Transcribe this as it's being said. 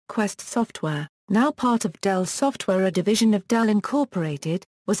Quest Software, now part of Dell Software, a division of Dell Inc.,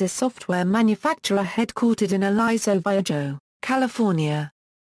 was a software manufacturer headquartered in Aliso Viejo, California.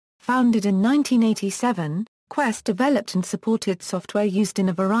 Founded in 1987, Quest developed and supported software used in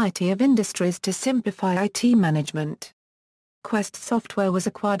a variety of industries to simplify IT management. Quest Software was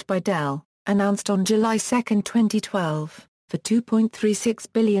acquired by Dell, announced on July 2, 2012, for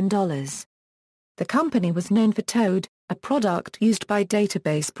 $2.36 billion. The company was known for Toad, a product used by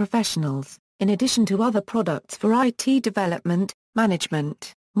database professionals, in addition to other products for IT development,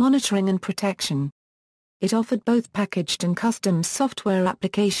 management, monitoring and protection. It offered both packaged and custom software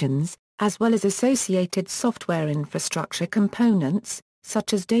applications, as well as associated software infrastructure components,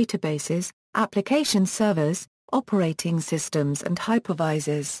 such as databases, application servers, operating systems and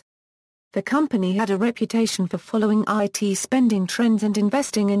hypervisors. The company had a reputation for following IT spending trends and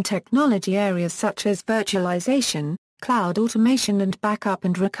investing in technology areas such as virtualization, cloud automation and backup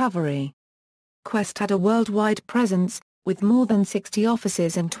and recovery. Quest had a worldwide presence, with more than 60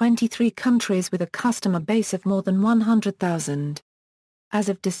 offices in 23 countries with a customer base of more than 100,000. As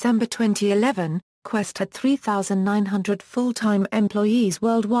of December 2011, Quest had 3,900 full-time employees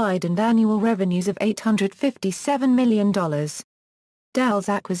worldwide and annual revenues of $857 million. Dell's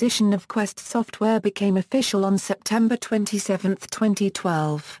acquisition of Quest Software became official on September 27,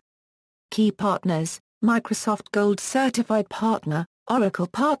 2012. Key partners: Microsoft Gold Certified Partner, Oracle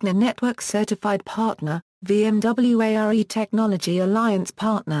Partner Network Certified Partner, VMware ARE Technology Alliance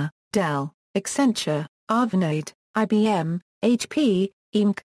Partner, Dell, Accenture, Avanade, IBM, HP,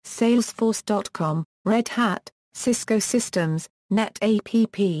 Inc., Salesforce.com, Red Hat, Cisco Systems,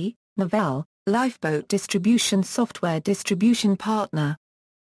 NetApp, Novell, Lifeboat Distribution Software Distribution Partner.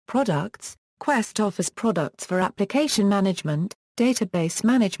 Products: Quest offers products for application management, database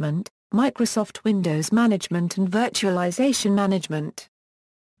management, Microsoft Windows management and virtualization management.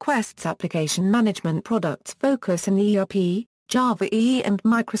 Quest's application management products focus in ERP, Java EE and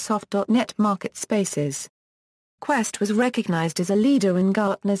Microsoft.NET market spaces. Quest was recognized as a leader in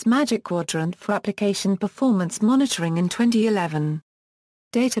Gartner's Magic Quadrant for application performance monitoring in 2011.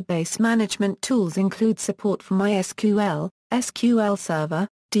 Database management tools include support for MySQL, SQL Server,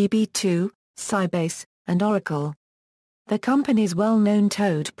 DB2, Sybase, and Oracle. The company's well-known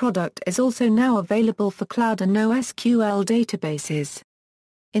Toad product is also now available for cloud and NoSQL databases.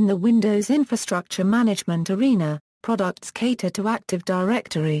 In the Windows infrastructure management arena, products cater to Active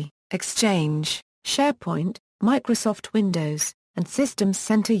Directory, Exchange, SharePoint, Microsoft Windows, and Systems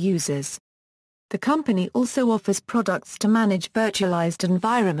Center users. The company also offers products to manage virtualized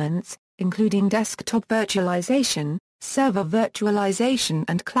environments, including desktop virtualization, server virtualization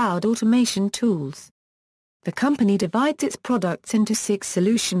and cloud automation tools. The company divides its products into 6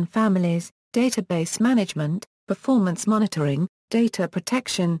 solution families: database management, performance monitoring, data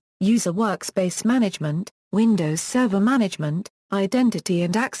protection, user workspace management, Windows Server management, identity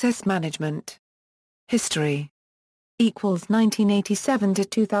and access management. History 1987 to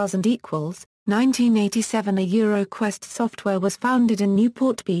 2000 1987 Quest Software was founded in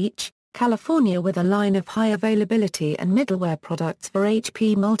Newport Beach, California with a line of high availability and middleware products for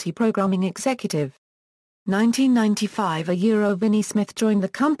HP multi-programming executive. 1995 Vinnie Smith joined the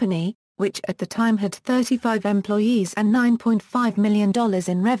company, which at the time had 35 employees and $9.5 million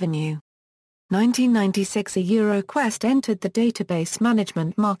in revenue. 1996 Quest entered the database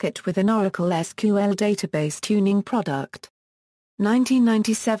management market with an Oracle SQL database tuning product.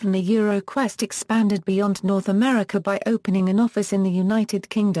 1997 Quest expanded beyond North America by opening an office in the United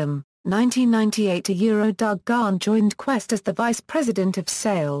Kingdom. 1998 Doug Garn joined Quest as the Vice President of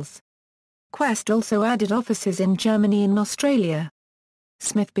Sales. Quest also added offices in Germany and Australia.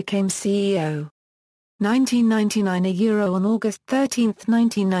 Smith became CEO. 1999 On August 13,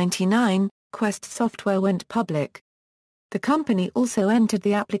 1999, Quest Software went public. The company also entered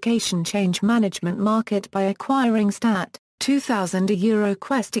the application change management market by acquiring Stat. 2000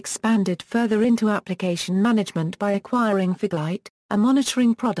 Quest expanded further into application management by acquiring Figlight, a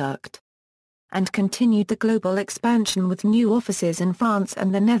monitoring product, and continued the global expansion with new offices in France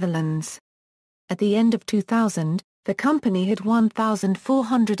and the Netherlands. At the end of 2000, the company had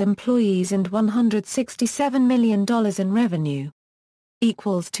 1,400 employees and $167 million in revenue.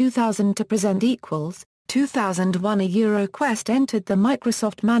 2000 to present 2001 Quest entered the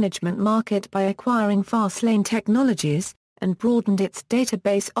Microsoft management market by acquiring Fastlane Technologies, and broadened its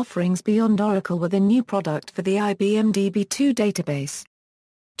database offerings beyond Oracle with a new product for the IBM DB2 database.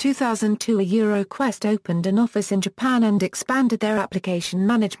 2002 Quest opened an office in Japan and expanded their application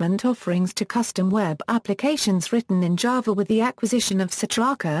management offerings to custom web applications written in Java with the acquisition of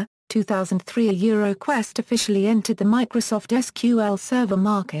Citraka, 2003 Quest officially entered the Microsoft SQL Server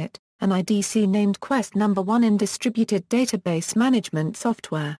market, and IDC named Quest number 1 in distributed database management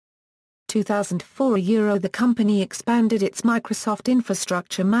software. 2004 the company expanded its Microsoft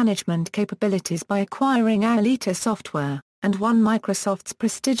infrastructure management capabilities by acquiring Aliso Software, and won Microsoft's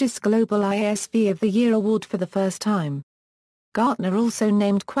prestigious Global ISV of the Year award for the first time. Gartner also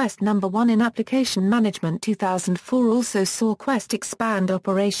named Quest number 1 in application management. 2004 also saw Quest expand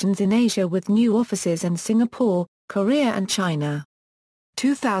operations in Asia with new offices in Singapore, Korea and China.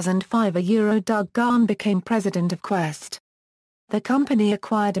 2005 Doug Garn became president of Quest. The company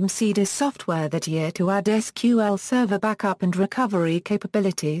acquired Mercedes Software that year to add SQL Server backup and recovery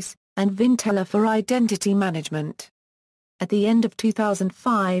capabilities, and Vintela for identity management. At the end of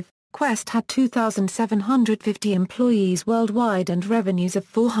 2005, Quest had 2,750 employees worldwide and revenues of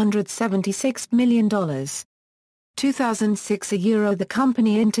 $476 million. 2006 the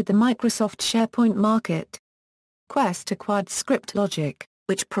company entered the Microsoft SharePoint market. Quest acquired ScriptLogic,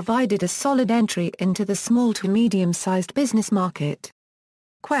 which provided a solid entry into the small to medium-sized business market.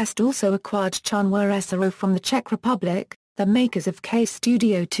 Quest also acquired Chunware SRO from the Czech Republic, the makers of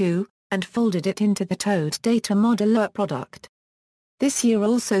K-Studio 2, and folded it into the Toad Data Modeler product. This year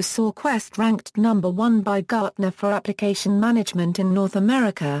also saw Quest ranked number 1 by Gartner for application management in North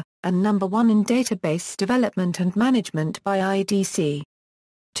America, and number 1 in database development and management by IDC.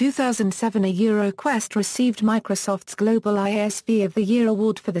 2007 Quest received Microsoft's Global ISV of the Year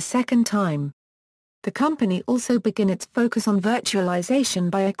award for the second time. The company also began its focus on virtualization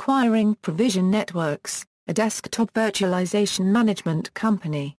by acquiring Provision Networks, a desktop virtualization management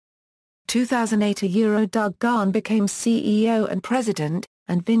company. 2008 Doug Garn became CEO and president,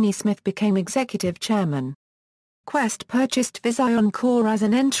 and Vinnie Smith became executive chairman. Quest purchased Vision Core as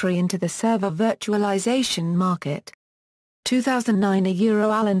an entry into the server virtualization market. 2009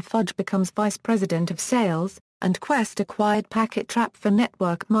 Alan Fudge becomes vice president of sales, and Quest acquired Packet Trap for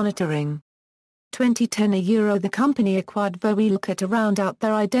network monitoring. 2010 the company acquired Voilook to round out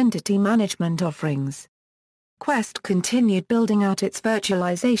their identity management offerings. Quest continued building out its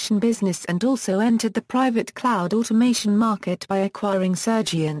virtualization business and also entered the private cloud automation market by acquiring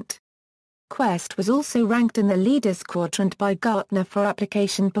Surgient. Quest was also ranked in the Leaders Quadrant by Gartner for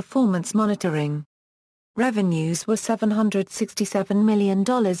application performance monitoring. Revenues were $767 million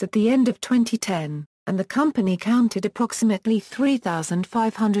at the end of 2010, and the company counted approximately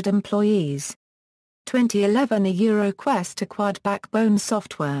 3,500 employees. 2011 Quest acquired Backbone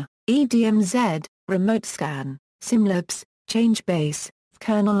Software, EDMZ, RemoteScan, SimLabs, ChangeBase,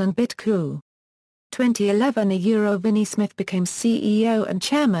 Kernel and BitCrew. 2011 Vinnie Smith became CEO and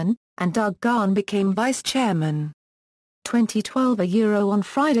chairman, and Doug Garn became vice chairman. 2012 on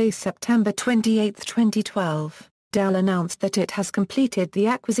Friday, September 28, 2012, Dell announced that it has completed the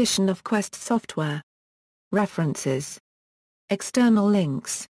acquisition of Quest Software. References. External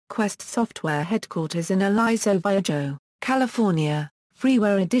links: Quest Software headquarters in Aliso Viejo, California,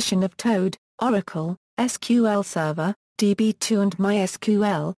 freeware edition of Toad, Oracle, SQL Server, DB2 and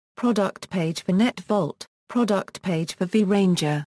MySQL, product page for NetVault, product page for vRanger.